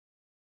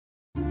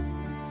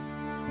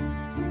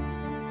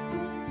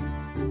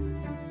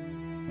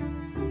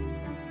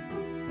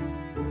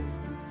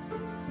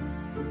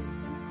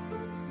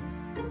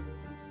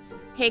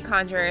Hey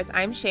Conjurers,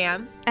 I'm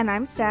Sham. And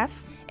I'm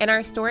Steph. And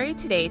our story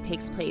today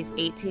takes place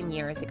 18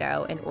 years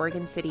ago in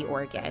Oregon City,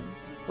 Oregon,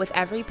 with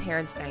every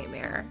parent's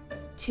nightmare.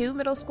 2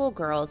 middle school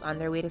girls on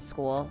their way to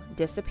school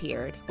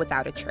disappeared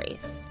without a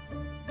trace.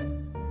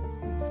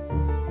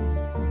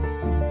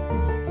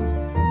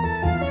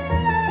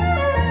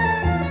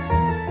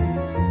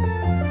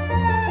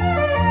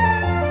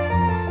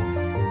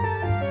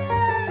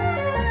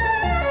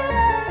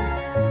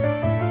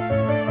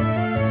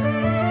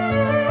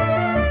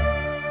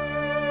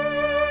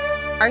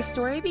 Our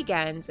story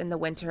begins in the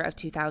winter of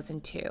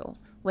 2002,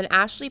 when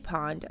Ashley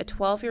Pond, a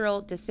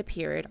 12-year-old,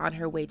 disappeared on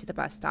her way to the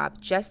bus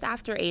stop just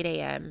after 8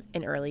 a.m.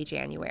 in early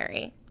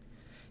January.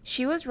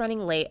 She was running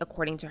late,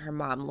 according to her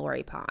mom,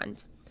 Lori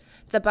Pond.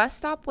 The bus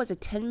stop was a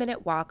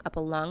 10-minute walk up a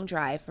long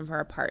drive from her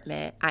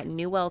apartment at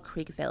Newell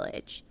Creek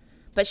Village,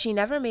 but she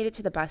never made it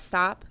to the bus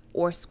stop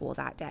or school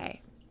that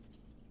day.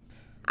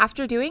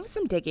 After doing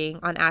some digging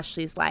on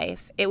Ashley's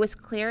life, it was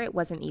clear it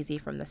wasn't easy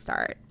from the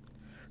start.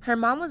 Her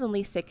mom was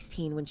only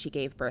 16 when she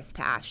gave birth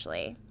to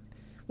Ashley.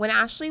 When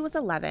Ashley was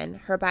 11,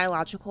 her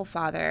biological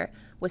father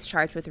was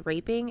charged with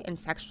raping and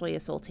sexually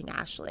assaulting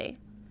Ashley.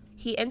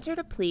 He entered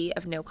a plea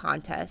of no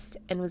contest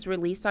and was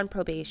released on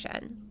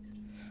probation.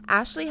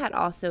 Ashley had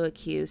also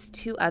accused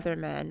 2 other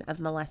men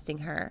of molesting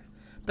her,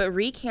 but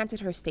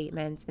recanted her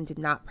statements and did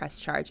not press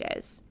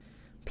charges.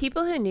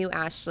 People who knew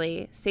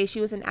Ashley say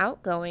she was an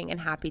outgoing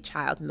and happy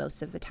child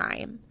most of the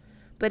time,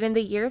 but in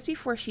the years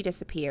before she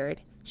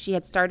disappeared, she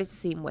had started to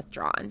seem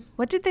withdrawn.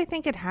 What did they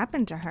think had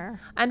happened to her?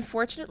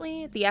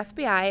 Unfortunately, the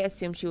FBI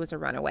assumed she was a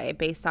runaway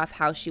based off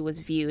how she was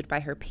viewed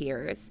by her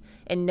peers,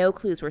 and no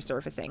clues were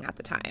surfacing at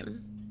the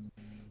time.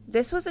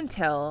 This was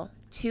until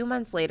 2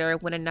 months later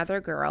when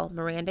another girl,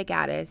 Miranda,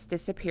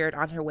 disappeared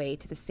on her way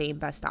to the same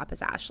bus stop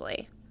as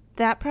Ashley.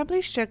 That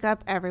probably shook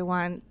up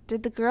everyone.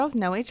 Did the girls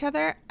know each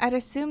other? I'd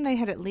assume they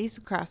had at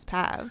least crossed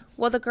paths.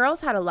 Well, the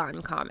girls had a lot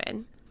in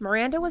common.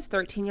 Miranda was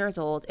 13 years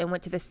old and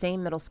went to the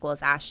same middle school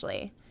as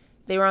Ashley.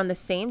 They were on the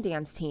same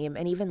dance team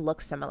and even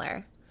looked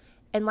similar.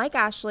 And like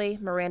Ashley,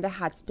 Miranda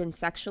had been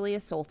sexually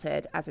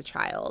assaulted as a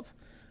child.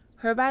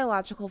 Her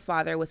biological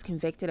father was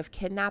convicted of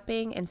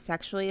kidnapping and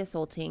sexually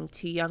assaulting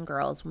 2 young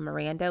girls when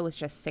Miranda was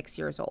just 6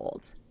 years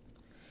old.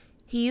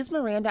 He used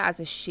Miranda as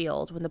a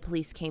shield when the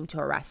police came to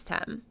arrest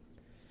him.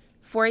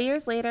 4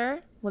 years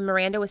later, when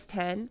Miranda was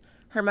 10,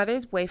 her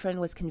mother's boyfriend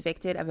was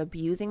convicted of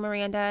abusing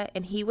Miranda,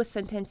 and he was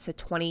sentenced to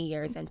 20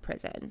 years in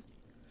prison.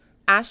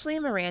 Ashley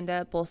and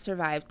Miranda both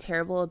survived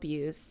terrible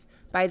abuse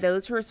by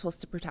those who were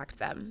supposed to protect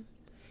them,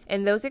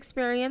 and those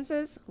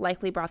experiences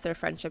likely brought their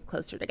friendship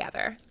closer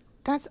together.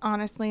 That's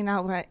honestly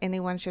not what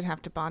anyone should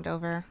have to bond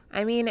over.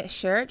 I mean,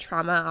 shared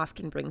trauma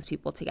often brings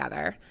people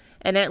together,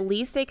 and at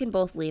least they can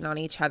both lean on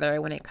each other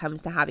when it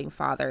comes to having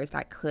fathers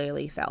that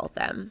clearly failed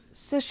them.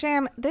 So,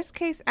 Sham, this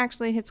case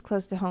actually hits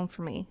close to home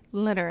for me,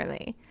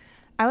 literally.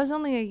 I was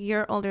only a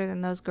year older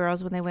than those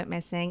girls when they went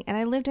missing, and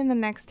I lived in the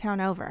next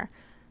town over.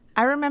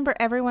 I remember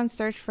everyone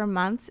searched for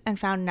months and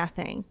found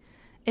nothing.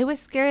 It was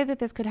scary that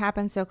this could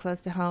happen so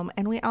close to home,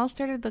 and we all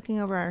started looking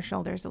over our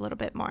shoulders a little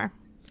bit more.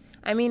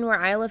 I mean, where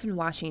I live in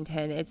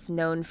Washington, it's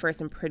known for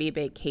some pretty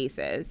big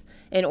cases,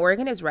 and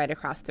Oregon is right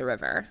across the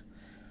river.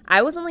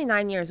 I was only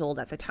 9 years old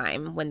at the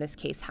time when this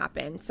case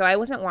happened, so I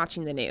wasn't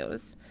watching the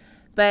news.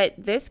 But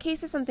this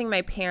case is something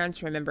my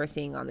parents remember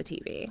seeing on the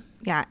TV.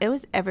 Yeah, it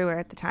was everywhere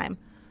at the time.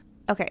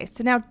 Okay,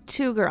 so now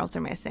 2 girls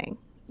are missing.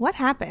 What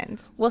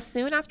happened? Well,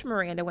 soon after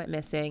Miranda went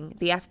missing,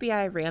 the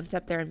FBI ramped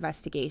up their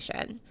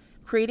investigation,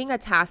 creating a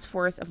task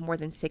force of more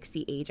than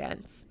 60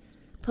 agents.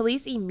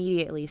 Police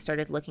immediately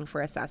started looking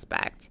for a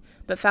suspect,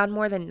 but found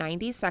more than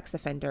 90 sex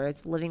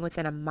offenders living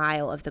within a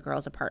mile of the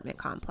girls' apartment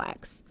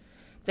complex.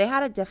 They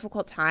had a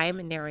difficult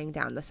time narrowing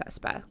down the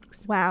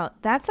suspects. Wow,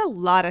 that's a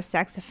lot of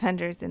sex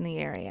offenders in the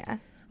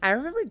area. I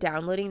remember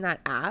downloading that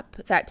app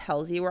that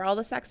tells you where all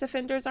the sex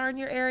offenders are in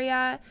your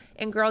area,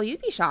 and girl,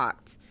 you'd be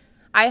shocked.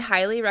 I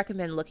highly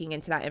recommend looking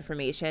into that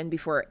information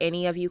before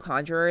any of you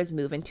conjurers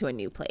move into a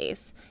new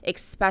place,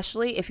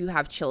 especially if you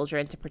have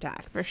children to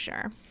protect. For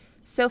sure.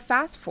 So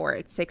fast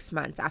forward 6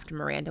 months after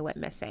Miranda went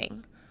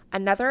missing.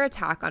 Another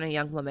attack on a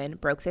young woman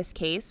broke this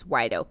case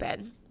wide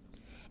open.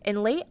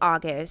 In late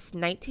August,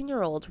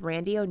 19-year-old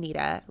Randy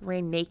Onita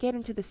ran naked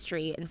into the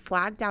street and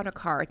flagged down a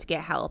car to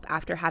get help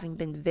after having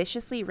been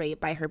viciously raped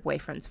by her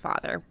boyfriend's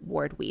father,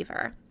 Ward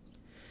Weaver,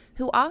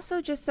 who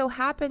also just so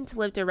happened to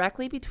live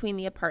directly between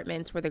the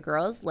apartments where the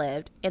girls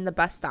lived and the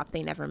bus stop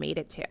they never made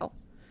it to.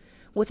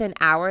 Within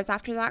hours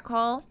after that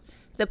call,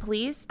 the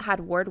police had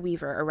Ward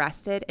Weaver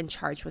arrested and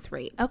charged with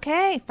rape.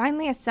 Okay,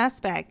 finally a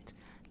suspect.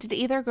 Did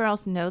either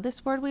girls know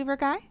this Ward Weaver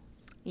guy?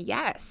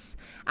 Yes.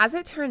 As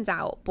it turns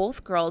out,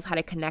 both girls had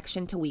a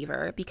connection to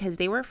Weaver because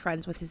they were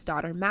friends with his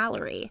daughter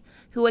Mallory,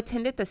 who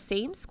attended the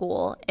same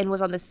school and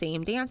was on the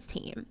same dance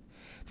team.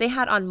 They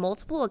had on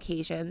multiple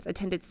occasions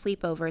attended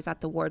sleepovers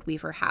at the Ward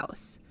Weaver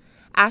house.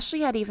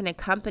 Ashley had even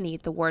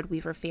accompanied the Ward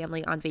Weaver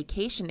family on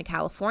vacation to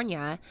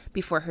California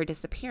before her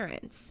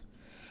disappearance.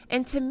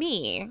 And to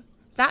me,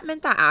 that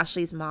meant that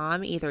Ashley's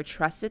mom either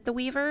trusted the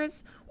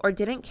Weavers or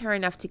didn't care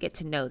enough to get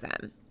to know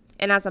them.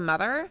 And as a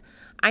mother,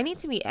 I need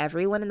to meet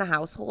everyone in the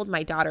household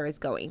my daughter is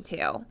going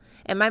to.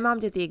 And my mom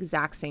did the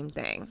exact same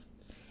thing.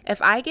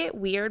 If I get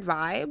weird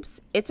vibes,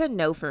 it's a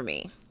no for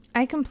me.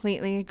 I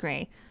completely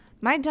agree.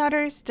 My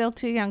daughter is still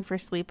too young for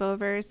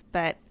sleepovers,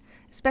 but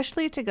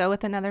especially to go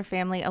with another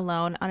family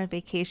alone on a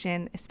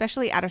vacation,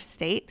 especially out of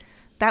state,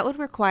 that would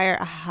require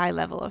a high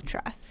level of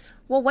trust.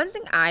 Well, one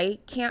thing I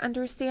can't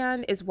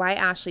understand is why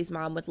Ashley's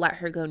mom would let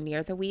her go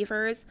near the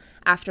Weavers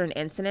after an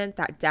incident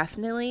that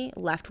definitely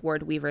left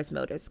Ward Weaver's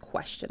motives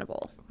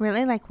questionable.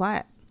 Really? Like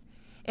what?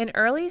 In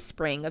early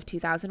spring of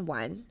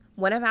 2001,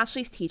 one of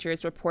Ashley's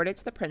teachers reported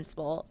to the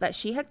principal that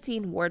she had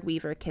seen Ward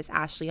Weaver kiss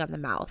Ashley on the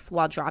mouth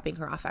while dropping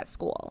her off at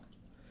school.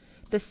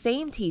 The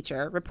same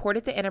teacher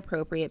reported the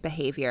inappropriate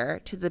behavior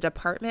to the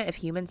Department of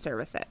Human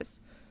Services,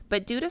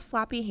 but due to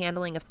sloppy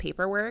handling of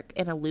paperwork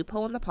and a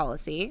loophole in the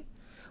policy,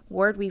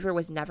 Ward Weaver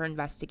was never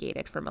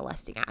investigated for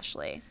molesting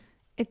Ashley.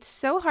 It's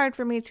so hard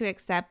for me to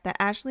accept that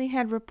Ashley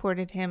had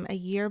reported him a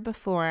year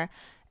before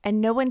and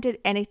no one did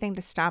anything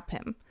to stop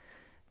him.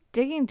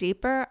 Digging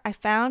deeper, I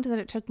found that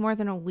it took more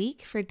than a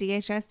week for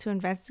DHS to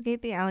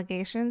investigate the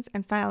allegations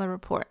and file a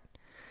report.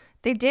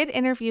 They did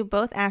interview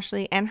both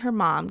Ashley and her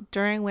mom,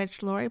 during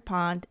which Lori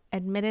Pond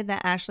admitted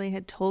that Ashley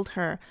had told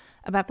her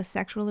about the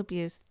sexual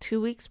abuse 2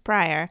 weeks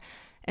prior,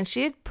 and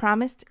she had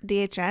promised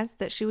DHS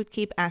that she would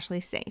keep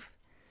Ashley safe.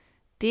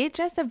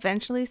 DHS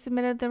eventually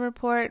submitted the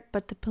report,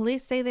 but the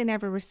police say they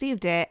never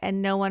received it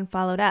and no one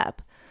followed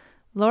up.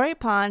 Lori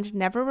Pond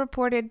never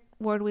reported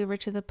Ward Weaver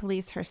to the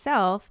police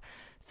herself,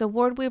 so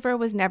Ward Weaver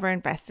was never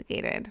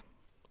investigated.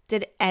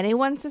 Did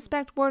anyone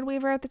suspect Ward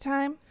Weaver at the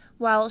time?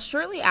 Well,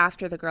 shortly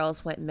after the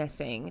girls went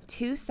missing,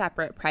 2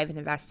 separate private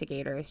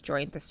investigators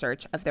joined the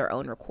search of their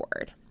own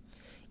accord.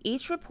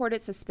 Each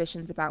reported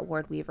suspicions about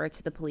Ward Weaver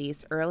to the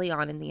police early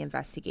on in the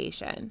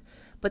investigation,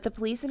 but the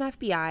police and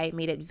FBI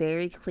made it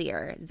very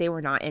clear they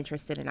were not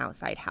interested in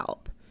outside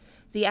help.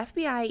 The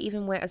FBI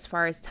even went as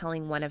far as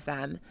telling one of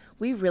them,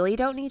 "We really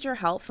don't need your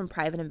help from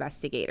private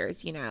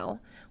investigators, you know.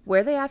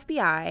 We're the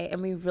FBI,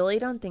 and we really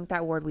don't think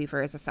that Ward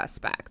Weaver is a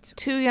suspect."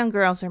 2 young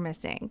girls are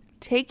missing.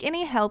 Take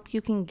any help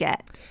you can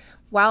get.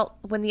 Well,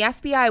 when the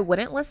FBI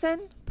wouldn't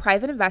listen,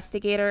 private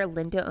investigator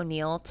Linda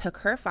O'Neill took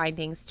her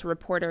findings to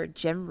reporter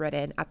Jim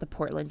Ridden at the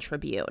Portland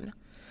Tribune.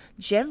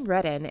 Jim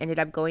Ridden ended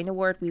up going to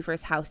Ward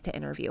Weaver's house to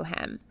interview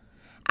him.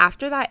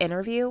 After that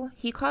interview,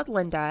 he called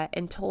Linda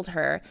and told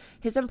her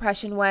his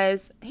impression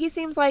was, he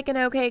seems like an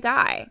okay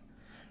guy.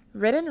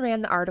 Ridden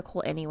ran the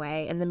article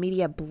anyway, and the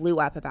media blew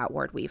up about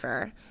Ward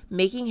Weaver,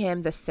 making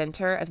him the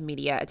center of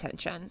media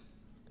attention.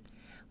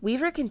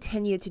 Weaver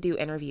continued to do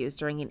interviews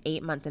during an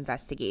 8-month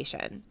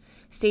investigation,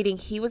 stating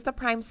he was the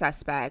prime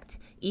suspect,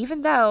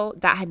 even though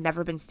that had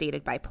never been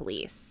stated by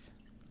police.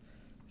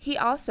 He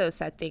also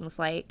said things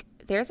like,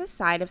 "There's a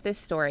side of this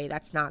story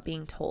that's not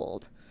being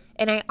told,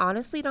 and I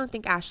honestly don't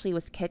think Ashley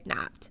was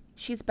kidnapped.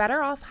 She's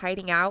better off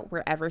hiding out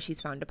wherever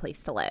she's found a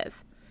place to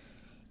live.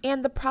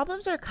 And the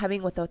problems are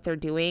coming with what they're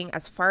doing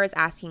as far as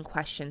asking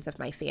questions of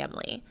my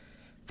family.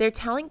 They're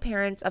telling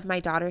parents of my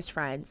daughter's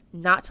friends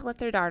not to let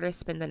their daughter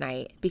spend the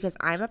night because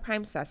I'm a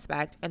prime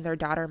suspect and their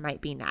daughter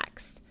might be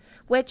next."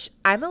 Which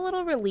I'm a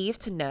little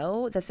relieved to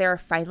know that there are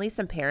finally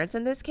some parents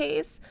in this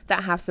case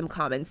that have some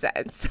common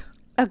sense.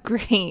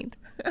 Agreed.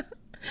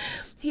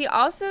 He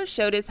also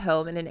showed his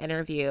home in an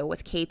interview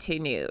with K2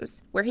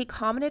 News, where he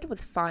commented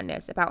with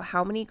fondness about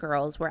how many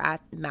girls were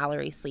at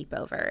Mallory's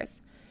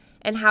sleepovers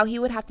and how he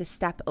would have to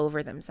step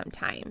over them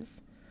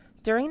sometimes.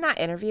 During that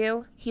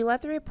interview, he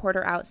let the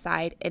reporter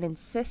outside and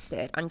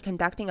insisted on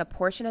conducting a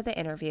portion of the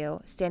interview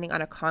standing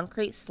on a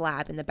concrete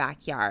slab in the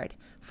backyard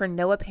for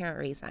no apparent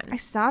reason. I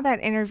saw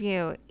that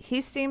interview.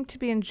 He seemed to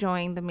be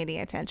enjoying the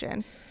media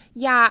attention.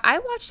 Yeah, I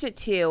watched it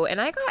too,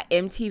 and I got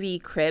MTV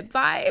Crib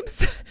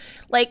vibes.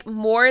 Like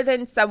more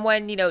than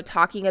someone,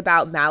 talking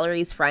about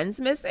Mallory's friends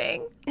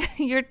missing.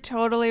 You're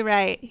totally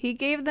right. He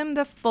gave them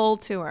the full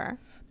tour.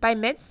 By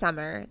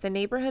midsummer, the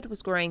neighborhood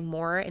was growing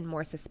more and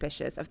more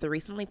suspicious of the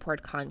recently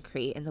poured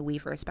concrete in the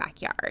Weavers'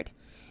 backyard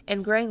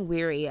and growing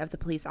weary of the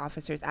police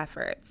officers'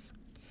 efforts.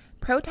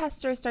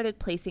 Protesters started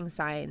placing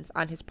signs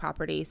on his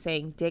property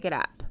saying, "Dig it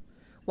up,"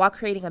 while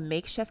creating a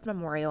makeshift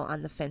memorial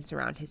on the fence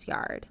around his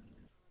yard.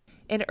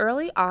 In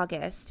early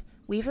August,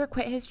 Weaver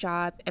quit his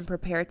job and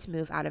prepared to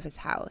move out of his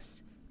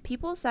house.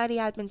 People said he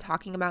had been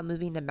talking about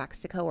moving to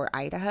Mexico or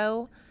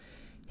Idaho.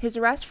 His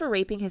arrest for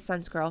raping his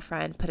son's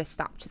girlfriend put a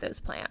stop to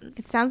those plans.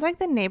 It sounds like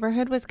the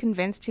neighborhood was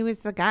convinced he was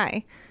the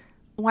guy.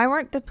 Why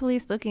weren't the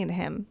police looking into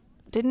him?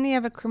 Didn't he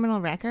have a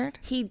criminal record?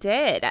 He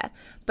did,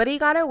 but he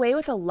got away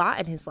with a lot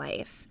in his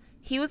life.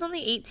 He was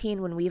only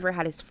 18 when Weaver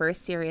had his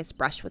first serious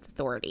brush with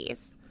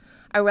authorities.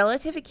 A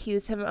relative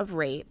accused him of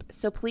rape,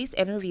 so police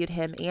interviewed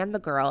him and the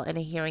girl and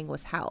a hearing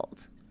was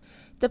held.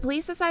 The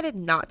police decided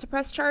not to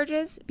press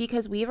charges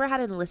because Weaver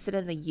had enlisted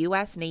in the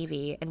U.S.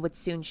 Navy and would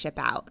soon ship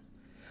out.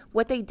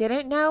 What they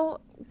didn't know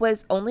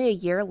was only a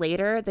year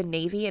later, the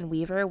Navy and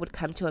Weaver would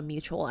come to a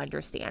mutual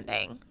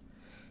understanding.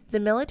 The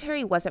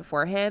military wasn't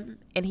for him,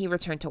 and he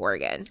returned to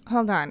Oregon.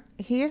 Hold on.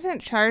 He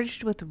isn't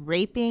charged with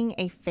raping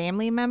a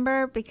family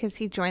member because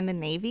he joined the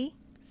Navy?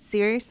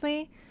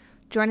 Seriously?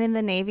 Joining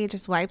the Navy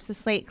just wipes the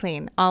slate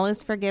clean. All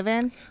is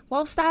forgiven?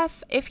 Well,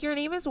 Steph, if your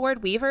name is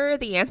Ward Weaver,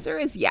 the answer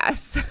is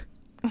yes.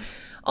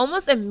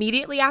 Almost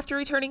immediately after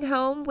returning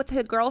home with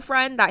his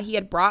girlfriend that he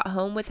had brought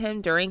home with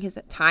him during his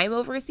time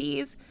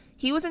overseas,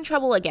 he was in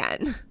trouble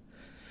again.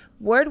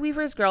 Ward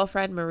Weaver's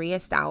girlfriend, Maria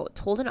Stout,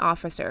 told an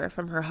officer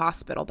from her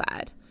hospital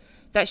bed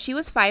that she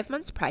was 5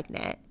 months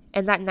pregnant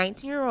and that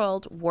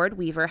 19-year-old Ward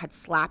Weaver had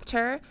slapped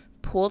her,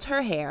 pulled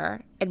her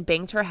hair, and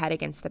banged her head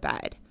against the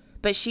bed.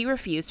 But she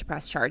refused to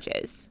press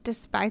charges.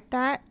 Despite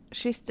that,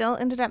 she still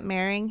ended up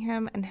marrying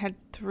him and had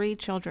 3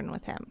 children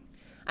with him.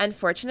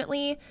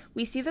 Unfortunately,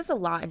 we see this a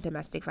lot in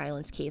domestic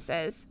violence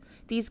cases.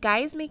 These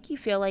guys make you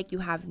feel like you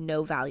have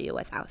no value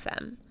without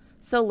them.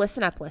 So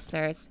listen up,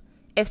 listeners.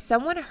 If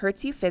someone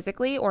hurts you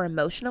physically or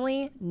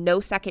emotionally, no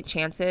second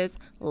chances,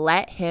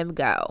 let him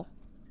go.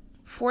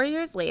 4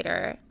 years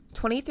later,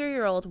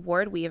 23-year-old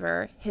Ward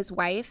Weaver, his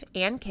wife,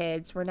 and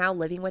kids were now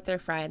living with their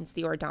friends,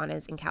 the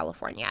Ordonas, in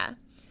California.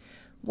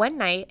 One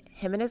night,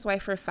 him and his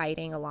wife were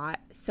fighting a lot,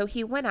 so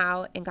he went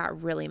out and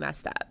got really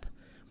messed up.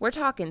 We're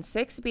talking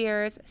 6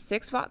 beers,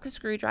 6 vodka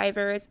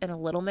screwdrivers, and a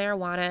little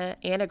marijuana,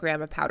 and a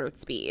gram of powdered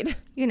speed.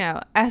 You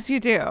know, as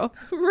you do.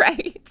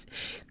 Right.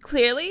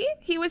 Clearly,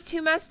 he was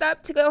too messed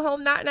up to go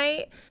home that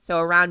night. So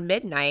around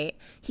midnight,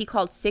 he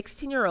called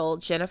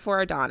 16-year-old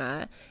Jennifer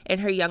Ordona and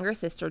her younger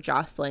sister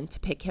Jocelyn to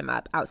pick him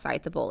up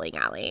outside the bowling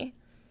alley.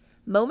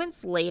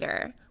 Moments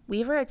later,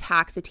 Weaver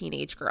attacked the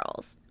teenage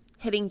girls,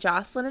 hitting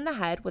Jocelyn in the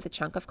head with a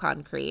chunk of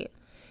concrete.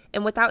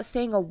 And without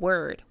saying a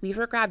word,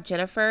 Weaver grabbed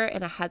Jennifer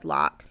in a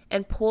headlock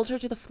and pulled her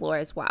to the floor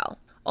as well,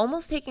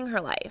 almost taking her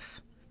life.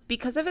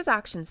 Because of his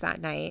actions that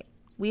night,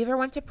 Weaver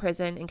went to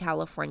prison in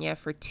California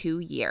for 2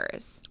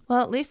 years. Well,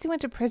 at least he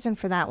went to prison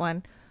for that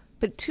one.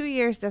 But 2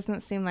 years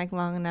doesn't seem like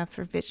long enough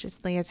for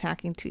viciously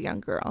attacking 2 young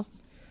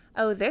girls.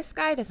 Oh, this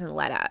guy doesn't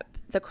let up.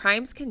 The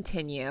crimes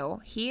continue.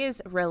 He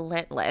is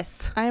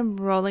relentless. I am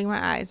rolling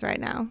my eyes right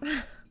now.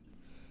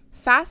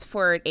 Fast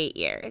forward 8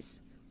 years.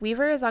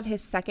 Weaver is on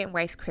his second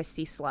wife,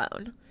 Christy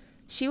Sloan.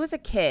 She was a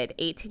kid,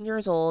 18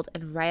 years old,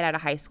 and right out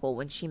of high school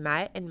when she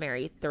met and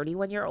married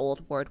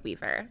 31-year-old Ward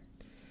Weaver.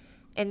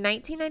 In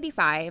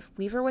 1995,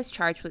 Weaver was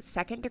charged with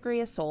second-degree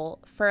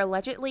assault for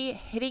allegedly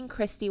hitting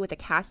Christy with a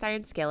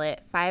cast-iron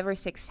skillet 5 or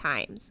 6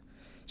 times.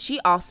 She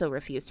also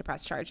refused to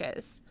press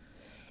charges.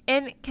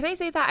 And can I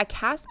say that a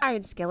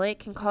cast-iron skillet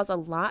can cause a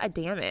lot of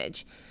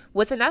damage?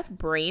 With enough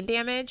brain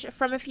damage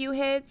from a few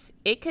hits,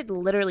 it could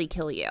literally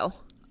kill you.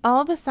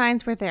 All the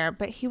signs were there,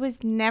 but he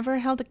was never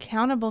held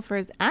accountable for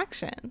his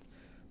actions.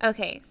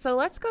 Okay, so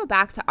let's go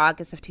back to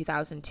August of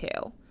 2002.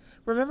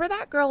 Remember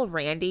that girl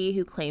Randy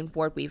who claimed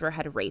Ward Weaver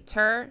had raped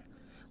her?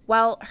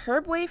 Well, her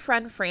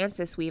boyfriend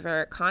Francis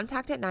Weaver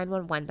contacted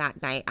 911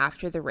 that night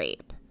after the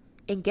rape.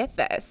 And get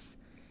this,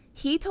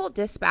 he told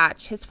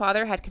dispatch his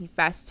father had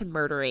confessed to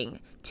murdering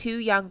 2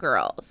 young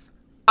girls.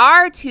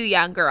 Our 2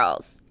 young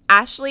girls,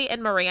 Ashley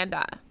and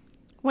Miranda.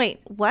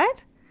 Wait,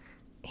 what?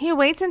 He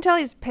waits until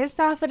he's pissed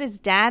off at his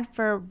dad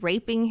for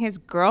raping his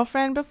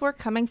girlfriend before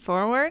coming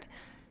forward?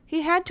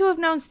 He had to have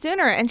known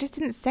sooner and just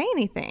didn't say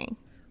anything.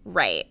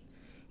 Right.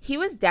 He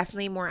was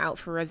definitely more out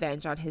for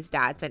revenge on his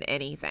dad than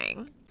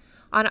anything.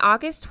 On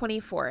August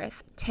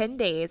 24th, 10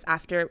 days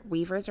after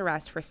Weaver's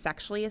arrest for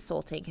sexually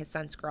assaulting his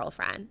son's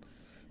girlfriend,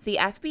 the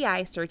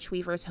FBI searched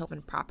Weaver's home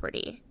and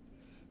property.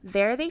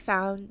 There they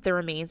found the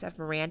remains of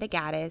Miranda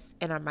Gaddis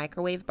in a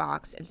microwave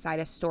box inside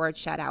a storage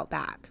shed out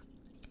back.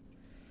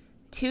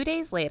 2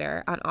 days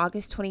later, on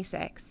August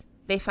 26,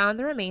 they found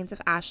the remains of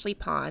Ashley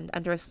Pond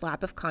under a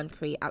slab of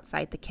concrete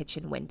outside the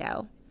kitchen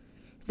window.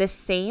 The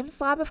same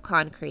slab of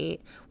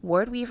concrete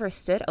Ward Weaver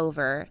stood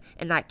over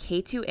in that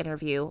K2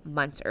 interview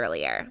months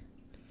earlier.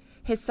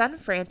 His son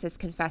Francis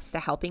confessed to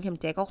helping him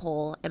dig a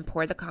hole and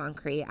pour the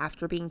concrete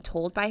after being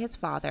told by his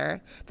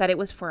father that it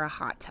was for a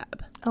hot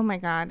tub. Oh my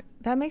God,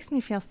 that makes me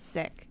feel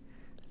sick.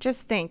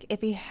 Just think, if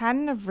he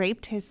hadn't have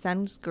raped his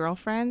son's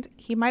girlfriend,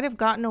 he might have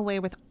gotten away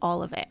with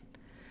all of it.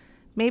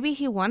 Maybe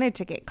he wanted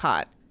to get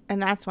caught,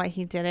 and that's why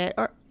he did it,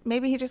 or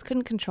maybe he just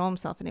couldn't control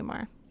himself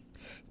anymore.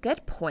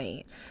 Good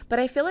point. But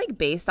I feel like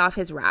based off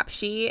his rap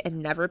sheet and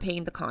never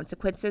paying the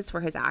consequences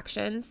for his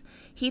actions,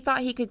 he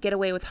thought he could get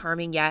away with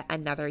harming yet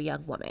another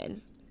young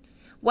woman.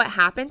 What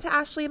happened to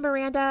Ashley and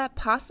Miranda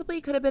possibly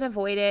could have been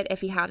avoided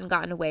if he hadn't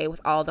gotten away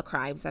with all the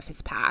crimes of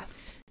his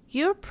past.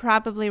 You're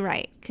probably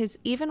right, because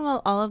even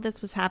while all of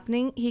this was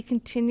happening, he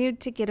continued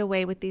to get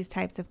away with these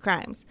types of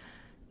crimes.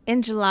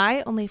 In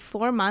July, only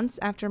 4 months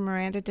after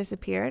Miranda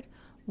disappeared,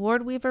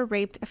 Ward Weaver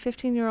raped a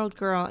 15-year-old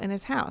girl in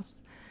his house.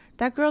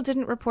 That girl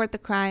didn't report the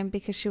crime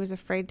because she was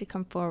afraid to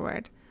come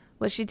forward.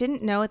 What she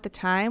didn't know at the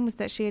time was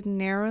that she had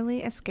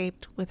narrowly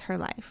escaped with her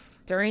life.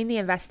 During the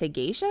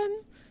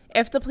investigation?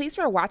 If the police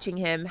were watching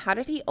him, how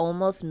did he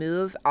almost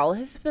move all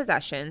his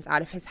possessions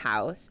out of his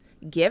house,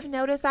 give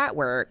notice at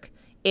work,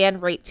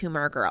 and rape 2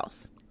 more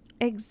girls?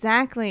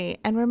 Exactly.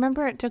 And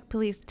remember, it took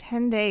police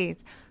 10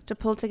 days to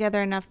pull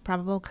together enough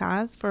probable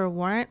cause for a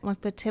warrant once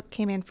the tip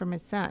came in from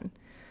his son.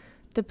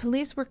 The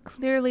police were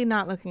clearly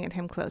not looking at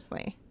him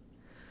closely.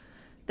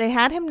 They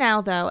had him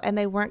now, though, and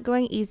they weren't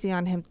going easy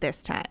on him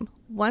this time.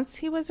 Once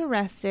he was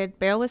arrested,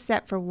 bail was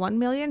set for $1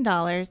 million,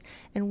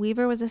 and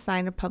Weaver was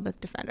assigned a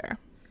public defender.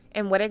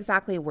 And what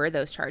exactly were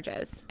those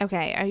charges?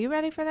 Okay, are you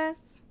ready for this?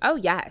 Oh,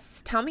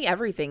 yes. Tell me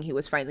everything he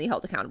was finally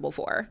held accountable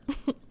for.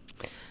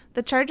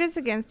 The charges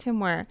against him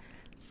were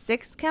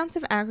 6 counts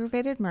of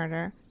aggravated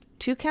murder,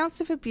 2 counts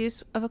of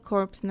abuse of a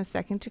corpse in the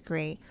second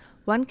degree,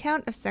 1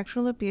 count of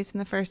sexual abuse in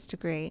the first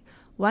degree,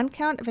 1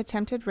 count of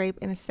attempted rape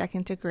in the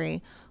second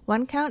degree,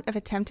 1 count of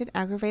attempted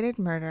aggravated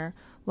murder,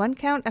 1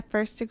 count of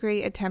first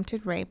degree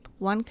attempted rape,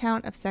 1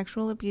 count of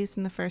sexual abuse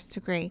in the first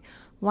degree,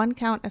 1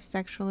 count of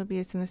sexual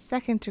abuse in the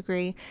second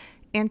degree,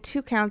 and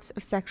 2 counts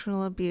of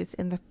sexual abuse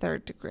in the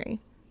third degree.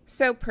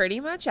 So pretty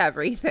much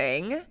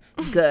everything.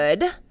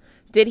 Good.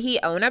 Did he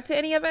own up to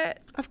any of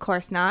it? Of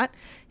course not.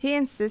 He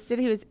insisted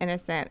he was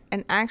innocent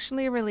and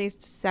actually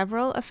released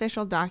several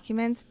official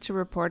documents to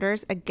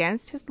reporters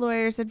against his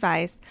lawyer's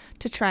advice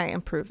to try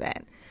and prove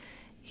it.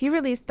 He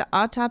released the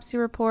autopsy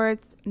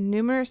reports,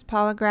 numerous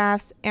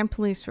polygraphs, and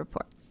police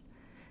reports.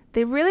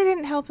 They really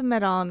didn't help him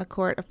at all in the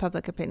court of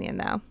public opinion,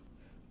 though.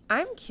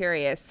 I'm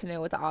curious to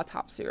know what the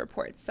autopsy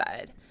reports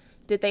said.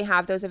 Did they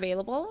have those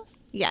available?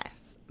 Yes.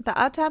 The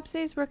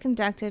autopsies were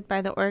conducted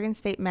by the Oregon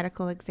State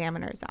Medical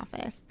Examiner's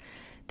Office.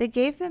 They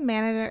gave the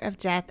manner of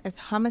death as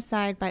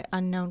homicide by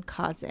unknown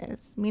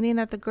causes, meaning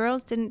that the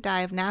girls didn't die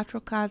of natural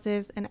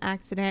causes, an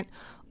accident,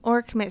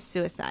 or commit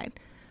suicide.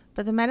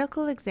 But the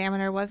medical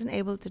examiner wasn't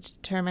able to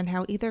determine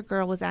how either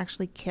girl was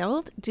actually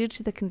killed due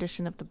to the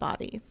condition of the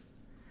bodies.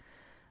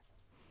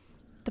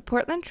 The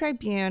Portland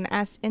Tribune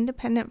asked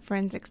independent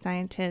forensic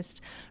scientist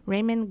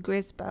Raymond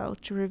Grisbo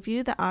to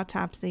review the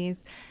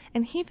autopsies,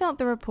 and he felt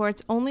the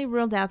reports only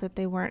ruled out that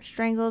they weren't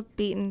strangled,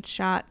 beaten,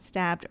 shot,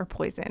 stabbed, or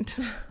poisoned.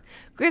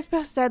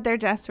 Grisbo said their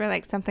deaths were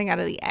like something out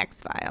of the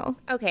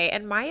X-Files. Okay,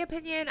 in my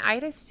opinion,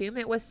 I'd assume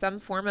it was some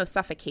form of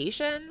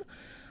suffocation.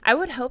 I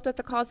would hope that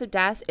the cause of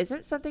death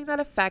isn't something that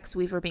affects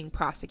Weaver being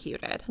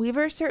prosecuted.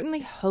 Weaver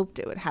certainly hoped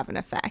it would have an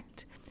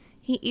effect.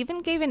 He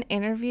even gave an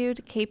interview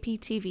to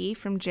KPTV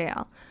from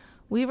jail.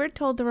 Weaver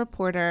told the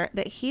reporter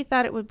that he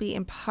thought it would be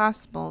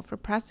impossible for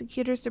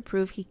prosecutors to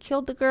prove he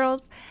killed the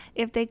girls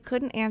if they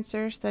couldn't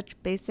answer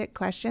such basic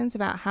questions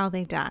about how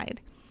they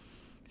died.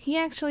 He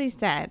actually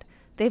said,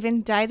 "They've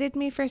indicted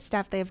me for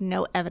stuff they have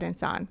no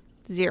evidence on.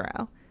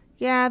 0.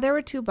 Yeah, there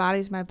were 2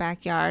 bodies in my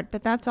backyard,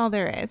 but that's all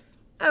there is."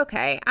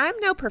 Okay, I'm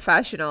no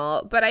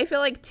professional, but I feel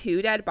like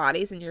 2 dead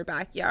bodies in your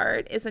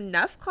backyard is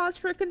enough cause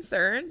for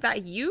concern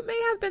that you may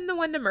have been the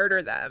one to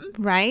murder them.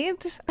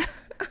 Right?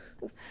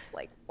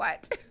 Like,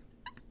 what?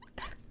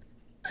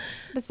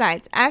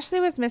 Besides, Ashley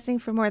was missing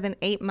for more than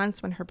 8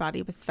 months when her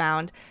body was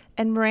found,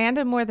 and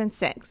Miranda more than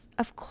 6.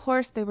 Of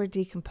course they were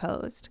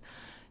decomposed.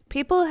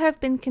 People have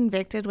been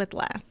convicted with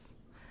less.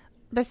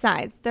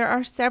 Besides, there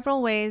are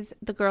several ways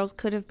the girls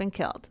could have been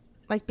killed,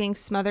 like being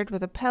smothered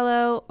with a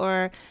pillow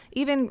or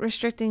even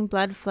restricting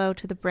blood flow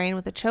to the brain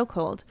with a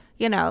chokehold,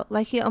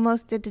 like he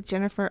almost did to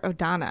Jennifer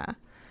O'Donnell.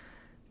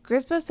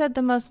 Grisbo said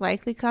the most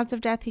likely cause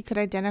of death he could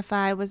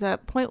identify was a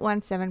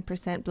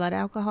 0.17% blood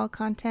alcohol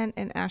content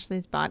in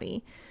Ashley's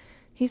body.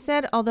 He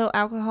said although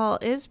alcohol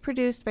is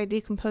produced by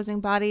decomposing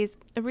bodies,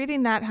 a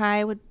reading that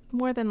high would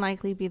more than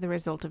likely be the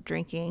result of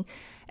drinking,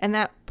 and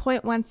that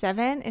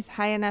 0.17 is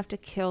high enough to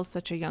kill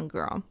such a young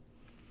girl.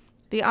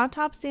 The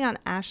autopsy on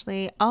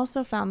Ashley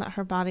also found that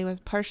her body was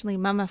partially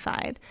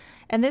mummified,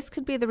 and this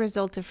could be the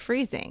result of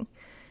freezing.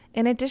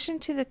 In addition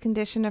to the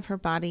condition of her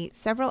body,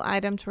 several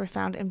items were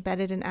found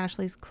embedded in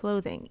Ashley's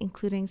clothing,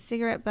 including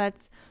cigarette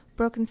butts,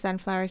 broken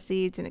sunflower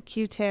seeds, and a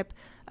Q-tip,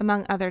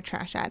 among other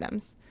trash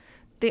items.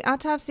 The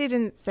autopsy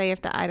didn't say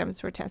if the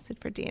items were tested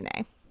for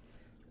DNA.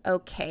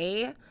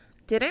 Okay.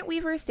 Didn't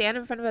Weaver stand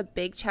in front of a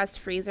big chest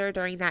freezer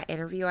during that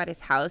interview at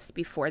his house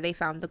before they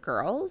found the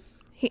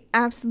girls? He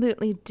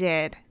absolutely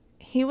did.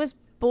 He was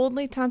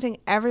boldly taunting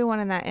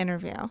everyone in that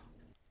interview.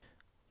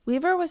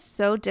 Weaver was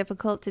so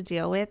difficult to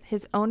deal with,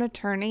 his own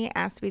attorney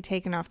asked to be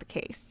taken off the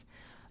case.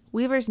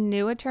 Weaver's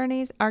new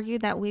attorneys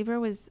argued that Weaver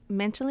was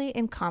mentally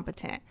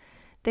incompetent.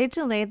 They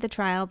delayed the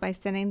trial by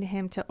sending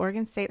him to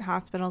Oregon State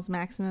Hospital's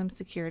maximum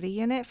security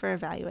unit for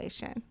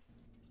evaluation.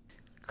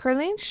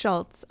 Carlene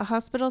Schultz, a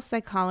hospital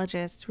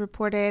psychologist,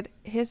 reported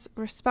his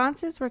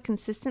responses were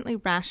consistently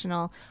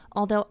rational,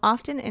 although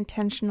often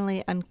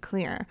intentionally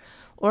unclear,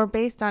 or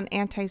based on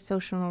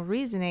antisocial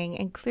reasoning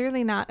and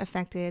clearly not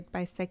affected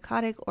by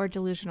psychotic or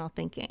delusional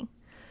thinking.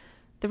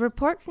 The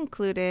report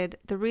concluded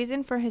the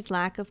reason for his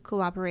lack of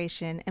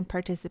cooperation and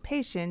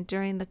participation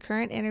during the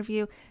current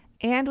interview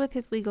and with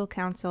his legal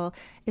counsel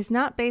is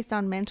not based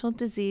on mental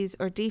disease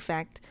or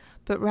defect,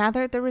 but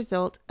rather the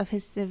result of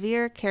his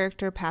severe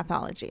character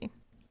pathology.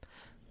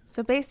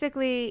 So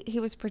basically,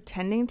 he was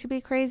pretending to be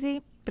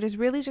crazy, but is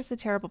really just a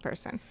terrible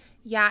person.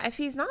 Yeah, if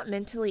he's not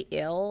mentally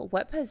ill,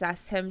 what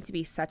possessed him to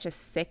be such a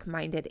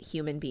sick-minded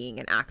human being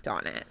and act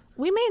on it?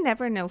 We may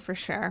never know for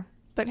sure,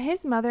 but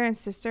his mother and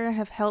sister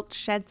have helped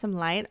shed some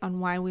light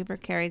on why Weaver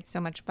carried so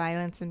much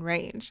violence and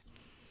rage.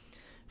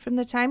 From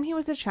the time he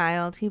was a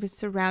child, he was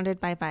surrounded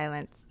by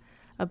violence,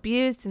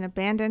 abused and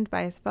abandoned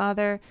by his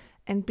father,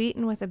 and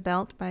beaten with a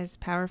belt by his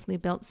powerfully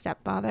built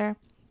stepfather.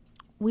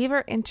 Weaver,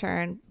 in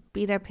turn,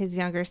 beat up his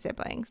younger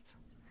siblings.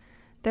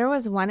 There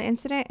was one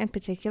incident in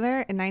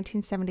particular in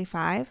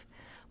 1975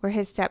 where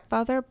his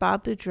stepfather,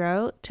 Bob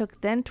Boudreaux, took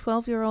then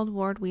 12-year-old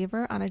Ward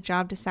Weaver on a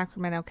job to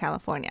Sacramento,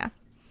 California.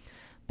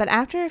 But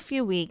after a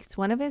few weeks,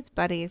 one of his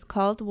buddies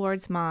called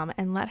Ward's mom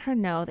and let her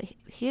know that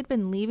he had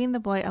been leaving the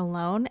boy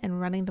alone and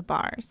running the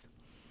bars.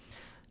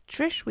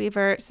 Trish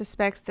Weaver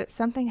suspects that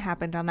something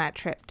happened on that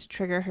trip to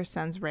trigger her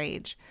son's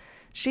rage.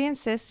 She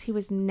insists he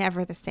was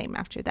never the same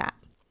after that.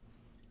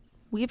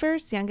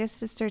 Weaver's youngest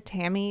sister,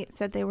 Tammy,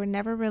 said they were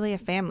never really a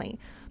family,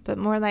 but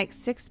more like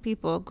 6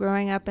 people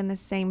growing up in the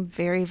same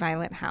very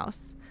violent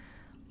house.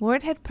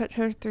 Ward had put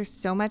her through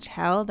so much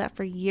hell that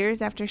for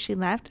years after she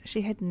left,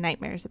 she had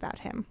nightmares about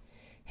him.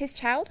 His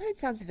childhood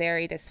sounds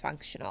very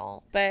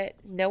dysfunctional, but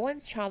no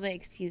one's trauma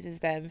excuses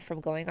them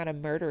from going on a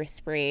murder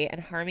spree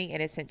and harming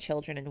innocent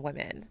children and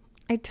women.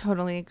 I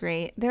totally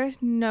agree. There is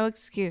no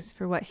excuse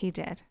for what he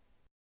did.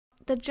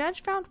 The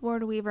judge found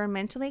Ward Weaver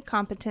mentally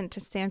competent to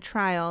stand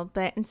trial,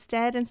 but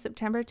instead, in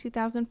September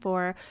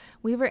 2004,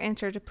 Weaver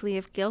entered a plea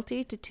of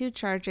guilty to 2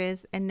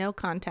 charges and no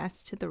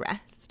contest to the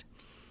rest.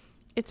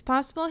 It's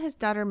possible his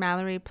daughter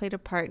Mallory played a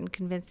part in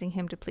convincing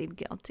him to plead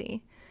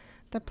guilty.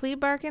 The plea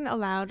bargain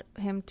allowed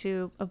him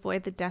to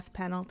avoid the death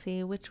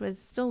penalty, which was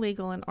still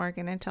legal in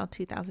Oregon until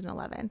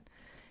 2011.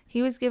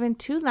 He was given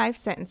 2 life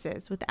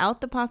sentences without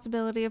the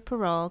possibility of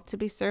parole to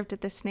be served at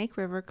the Snake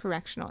River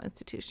Correctional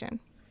Institution.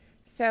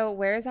 So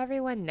where is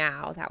everyone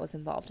now that was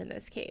involved in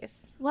this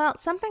case? Well,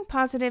 something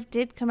positive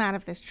did come out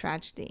of this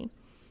tragedy.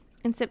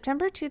 In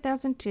September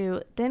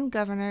 2002, then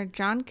Governor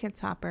John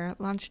Kitzhaber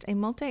launched a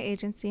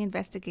multi-agency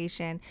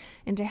investigation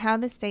into how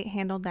the state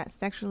handled that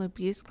sexual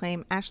abuse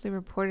claim Ashley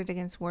reported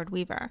against Ward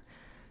Weaver.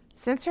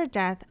 Since her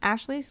death,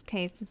 Ashley's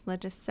case has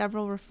led to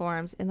several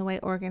reforms in the way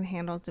Oregon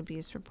handles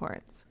abuse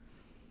reports.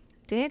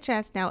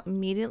 DHS now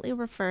immediately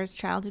refers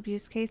child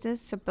abuse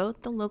cases to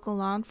both the local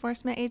law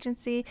enforcement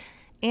agency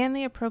and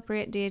the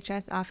appropriate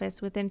DHS office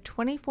within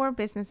 24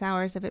 business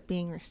hours of it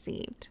being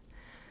received.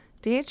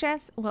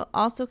 DHS will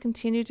also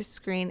continue to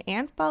screen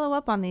and follow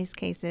up on these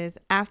cases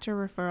after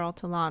referral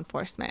to law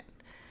enforcement.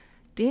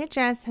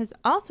 DHS has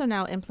also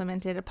now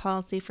implemented a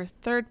policy for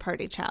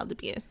third-party child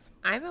abuse.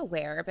 I'm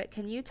aware, but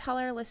can you tell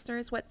our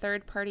listeners what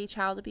third-party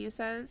child abuse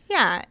is?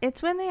 Yeah,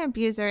 it's when the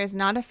abuser is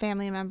not a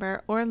family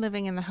member or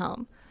living in the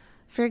home.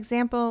 For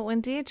example,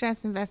 when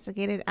DHS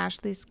investigated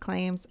Ashley's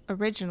claims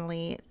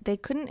originally, they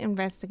couldn't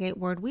investigate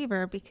Ward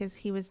Weaver because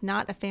he was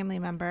not a family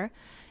member,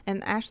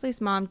 and Ashley's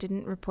mom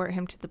didn't report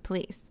him to the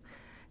police.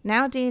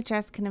 Now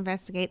DHS can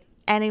investigate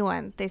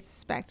anyone they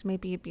suspect may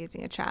be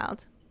abusing a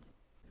child.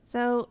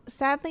 So,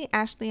 sadly,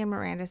 Ashley and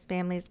Miranda's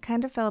families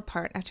kind of fell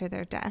apart after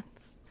their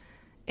deaths.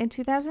 In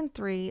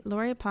 2003,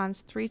 Lori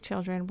Pond's 3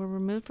 children were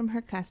removed from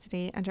her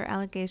custody under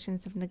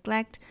allegations of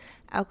neglect,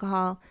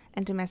 alcohol,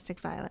 and domestic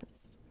violence.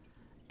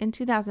 In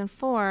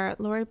 2004,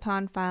 Lori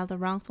Pond filed a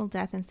wrongful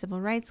death and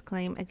civil rights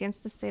claim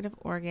against the state of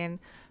Oregon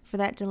for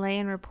that delay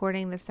in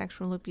reporting the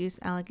sexual abuse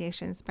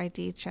allegations by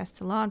DHS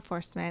to law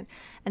enforcement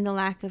and the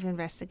lack of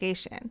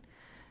investigation.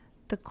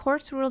 The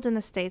courts ruled in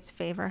the state's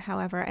favor,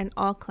 however, and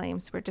all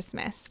claims were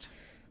dismissed.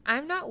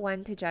 I'm not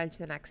one to judge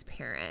the next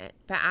parent,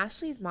 but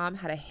Ashley's mom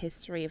had a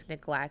history of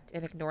neglect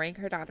and ignoring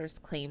her daughter's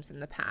claims in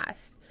the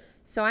past.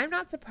 So I'm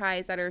not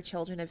surprised that her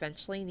children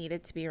eventually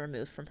needed to be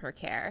removed from her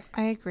care.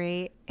 I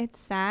agree. It's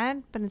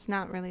sad, but it's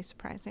not really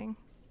surprising.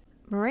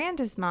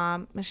 Miranda's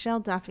mom, Michelle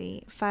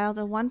Duffy, filed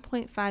a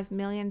 $1.5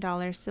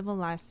 million civil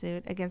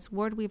lawsuit against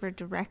Ward Weaver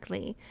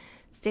directly,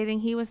 stating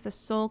he was the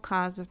sole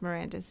cause of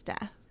Miranda's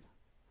death.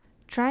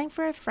 Trying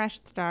for a fresh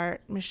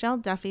start, Michelle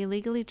Duffy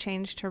legally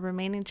changed her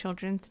remaining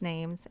children's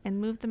names and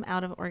moved them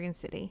out of Oregon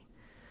City.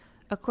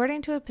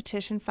 According to a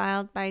petition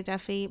filed by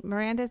Duffy,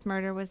 Miranda's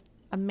murder was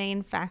a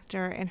main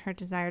factor in her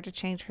desire to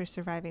change her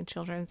surviving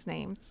children's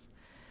names.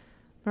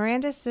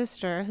 Miranda's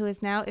sister, who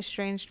is now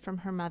estranged from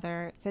her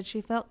mother, said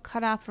she felt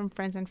cut off from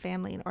friends and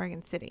family in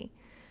Oregon City.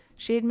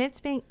 She admits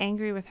being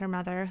angry with her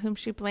mother, whom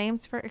she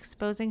blames for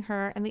exposing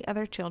her and the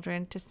other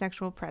children to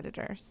sexual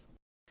predators.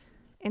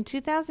 In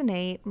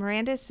 2008,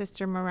 Miranda's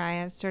sister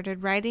Mariah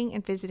started writing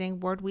and visiting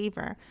Ward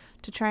Weaver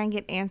to try and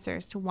get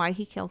answers to why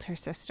he killed her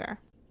sister.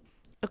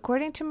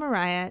 According to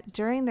Mariah,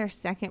 during their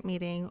second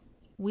meeting,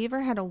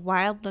 Weaver had a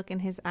wild look in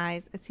his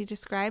eyes as he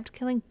described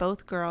killing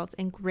both girls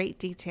in great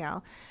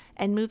detail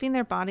and moving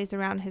their bodies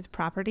around his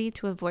property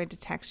to avoid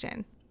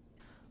detection.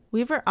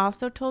 Weaver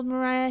also told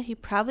Mariah he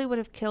probably would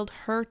have killed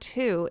her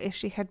too if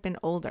she had been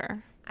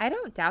older. I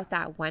don't doubt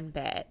that one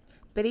bit,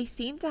 But he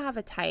seemed to have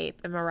a type,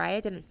 and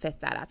Mariah didn't fit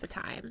that at the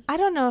time. I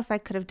don't know if I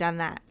could have done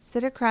that.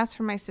 Sit across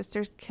from my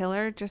sister's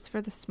killer just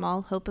for the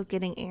small hope of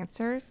getting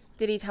answers.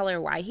 Did he tell her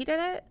why he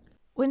did it?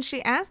 When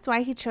she asked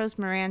why he chose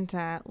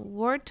Miranda,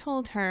 Ward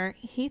told her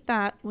he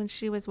thought when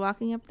she was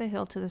walking up the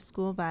hill to the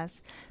school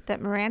bus that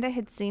Miranda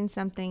had seen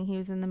something he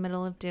was in the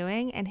middle of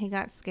doing, and he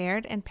got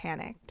scared and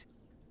panicked.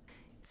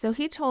 So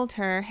he told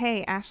her,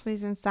 hey,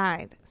 Ashley's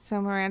inside.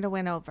 So Miranda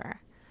went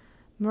over.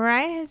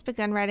 Mariah has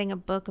begun writing a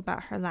book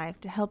about her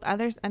life to help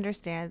others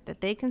understand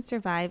that they can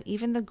survive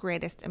even the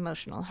greatest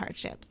emotional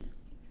hardships.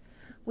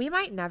 We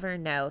might never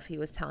know if he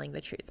was telling the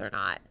truth or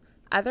not.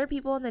 Other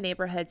people in the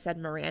neighborhood said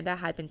Miranda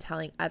had been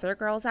telling other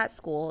girls at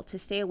school to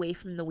stay away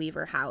from the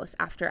Weaver house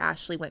after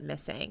Ashley went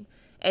missing,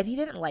 and he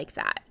didn't like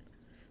that.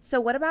 So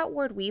what about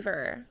Ward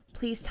Weaver?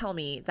 Please tell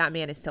me that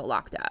man is still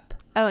locked up.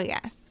 Oh,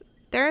 yes.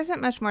 There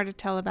isn't much more to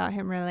tell about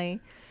him, really.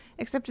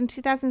 Except in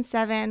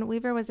 2007,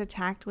 Weaver was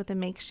attacked with a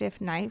makeshift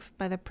knife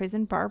by the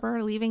prison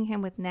barber, leaving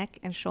him with neck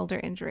and shoulder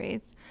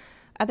injuries.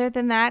 Other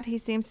than that, he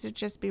seems to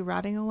just be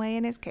rotting away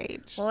in his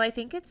cage. Well, I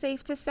think it's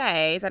safe to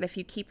say that if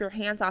you keep your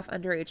hands off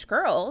underage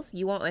girls,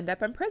 you won't end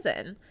up in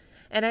prison.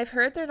 And I've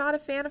heard they're not a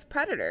fan of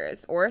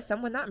predators or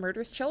someone that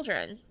murders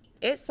children.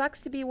 It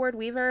sucks to be Ward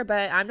Weaver,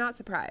 but I'm not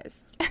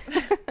surprised.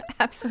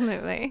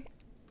 Absolutely.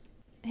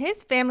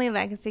 His family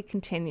legacy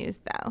continues,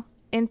 though.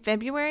 In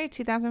February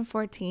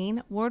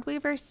 2014, Ward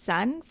Weaver's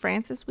son,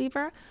 Francis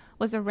Weaver,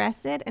 was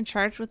arrested and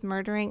charged with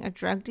murdering a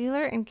drug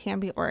dealer in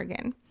Canby,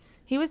 Oregon.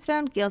 He was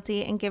found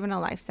guilty and given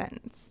a life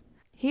sentence.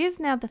 He is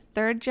now the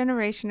third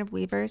generation of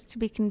Weavers to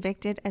be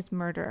convicted as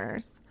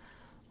murderers.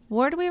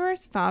 Ward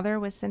Weaver's father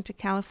was sent to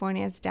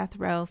California's death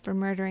row for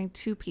murdering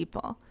 2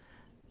 people.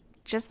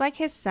 Just like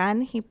his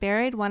son, he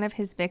buried one of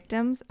his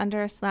victims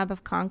under a slab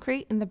of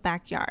concrete in the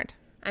backyard.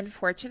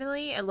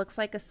 Unfortunately, it looks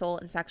like assault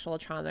and sexual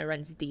trauma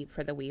runs deep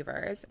for the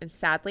Weavers, and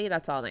sadly,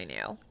 that's all they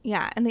knew.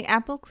 Yeah, and the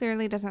apple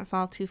clearly doesn't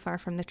fall too far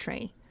from the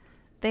tree.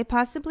 They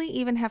possibly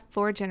even have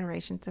 4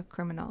 generations of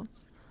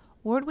criminals.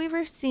 Ward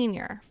Weaver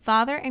Sr.,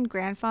 father and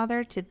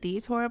grandfather to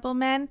these horrible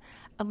men,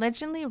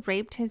 allegedly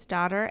raped his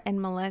daughter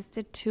and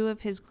molested 2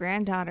 of his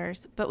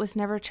granddaughters, but was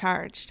never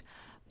charged.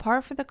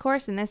 Par for the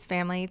course in this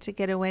family to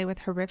get away with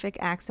horrific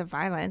acts of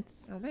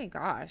violence. Oh my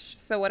gosh.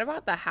 So what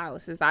about the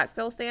house? Is that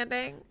still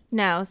standing?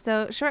 No,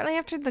 so shortly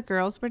after the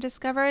girls were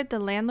discovered, the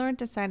landlord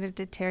decided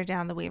to tear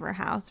down the Weaver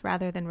house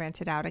rather than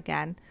rent it out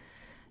again.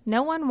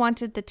 No one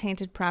wanted the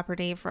tainted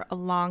property for a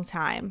long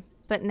time,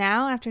 but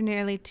now, after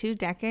nearly 2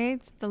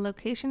 decades, the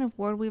location of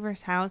Ward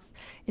Weaver's house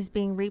is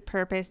being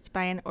repurposed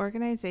by an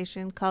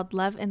organization called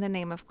Love in the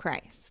Name of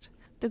Christ.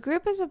 The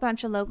group is a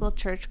bunch of local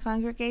church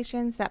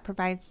congregations that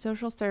provide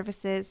social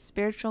services,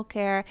 spiritual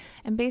care,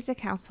 and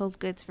basic household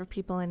goods for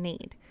people in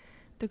need.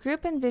 The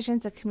group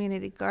envisions a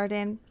community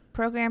garden,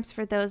 programs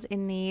for those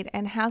in need,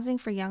 and housing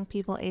for young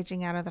people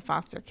aging out of the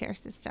foster care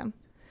system.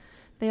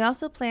 They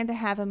also plan to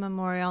have a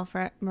memorial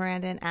for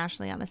Miranda and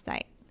Ashley on the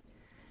site.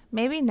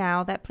 Maybe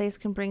now that place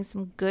can bring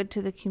some good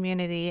to the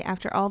community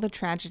after all the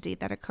tragedy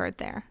that occurred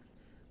there.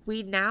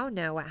 We now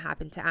know what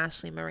happened to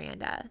Ashley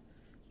Miranda.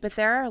 But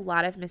there are a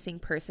lot of missing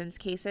persons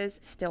cases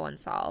still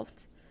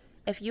unsolved.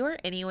 If you or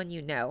anyone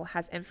you know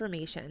has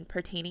information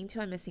pertaining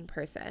to a missing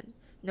person,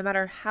 no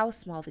matter how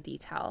small the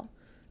detail,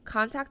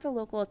 contact the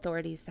local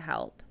authorities to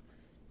help.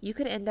 You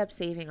could end up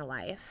saving a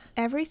life.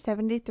 Every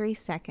 73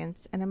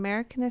 seconds, an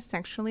American is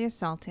sexually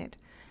assaulted,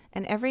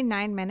 and every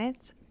 9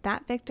 minutes,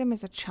 that victim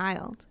is a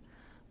child.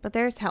 But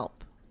there's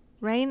help.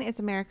 RAIN is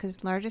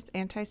America's largest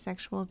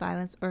anti-sexual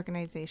violence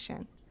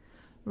organization.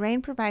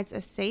 RAIN provides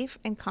a safe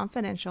and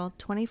confidential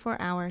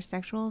 24-hour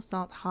sexual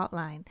assault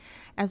hotline,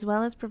 as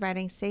well as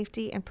providing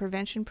safety and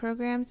prevention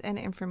programs and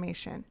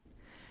information.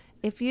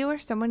 If you or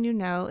someone you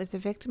know is a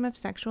victim of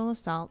sexual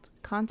assault,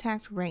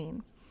 contact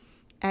RAIN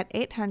at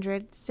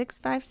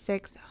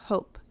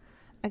 800-656-HOPE.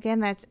 Again,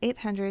 that's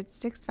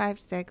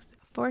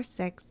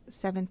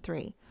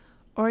 800-656-4673.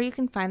 Or you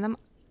can find them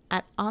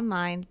at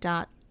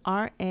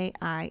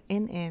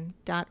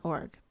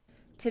online.rainn.org.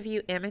 To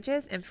view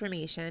images,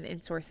 information,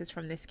 and sources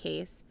from this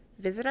case,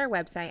 visit our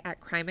website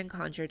at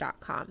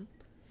crimeandconjure.com.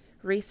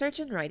 Research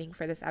and writing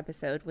for this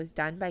episode was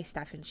done by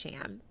Stephen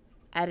Sham.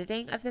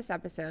 Editing of this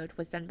episode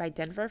was done by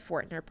Denver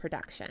Fortner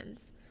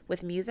Productions,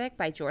 with music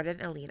by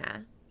Jordan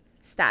Alina.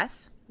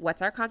 Steph,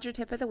 what's our conjure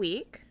tip of the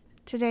week?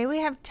 Today we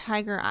have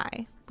Tiger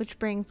Eye, which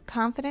brings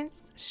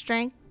confidence,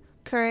 strength,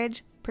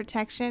 courage,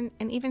 protection,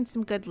 and even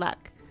some good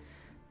luck.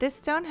 This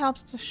stone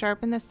helps to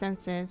sharpen the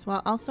senses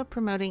while also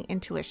promoting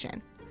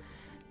intuition.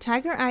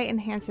 Tiger Eye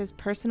enhances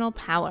personal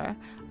power,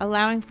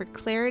 allowing for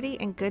clarity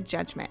and good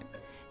judgment,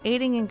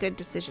 aiding in good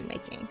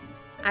decision-making.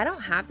 I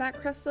don't have that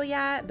crystal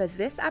yet, but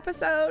this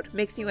episode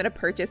makes me want to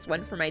purchase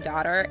one for my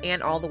daughter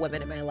and all the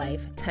women in my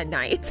life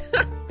tonight.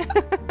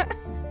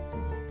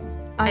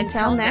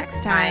 Until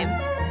next time,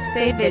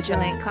 stay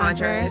vigilant,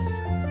 conjurers.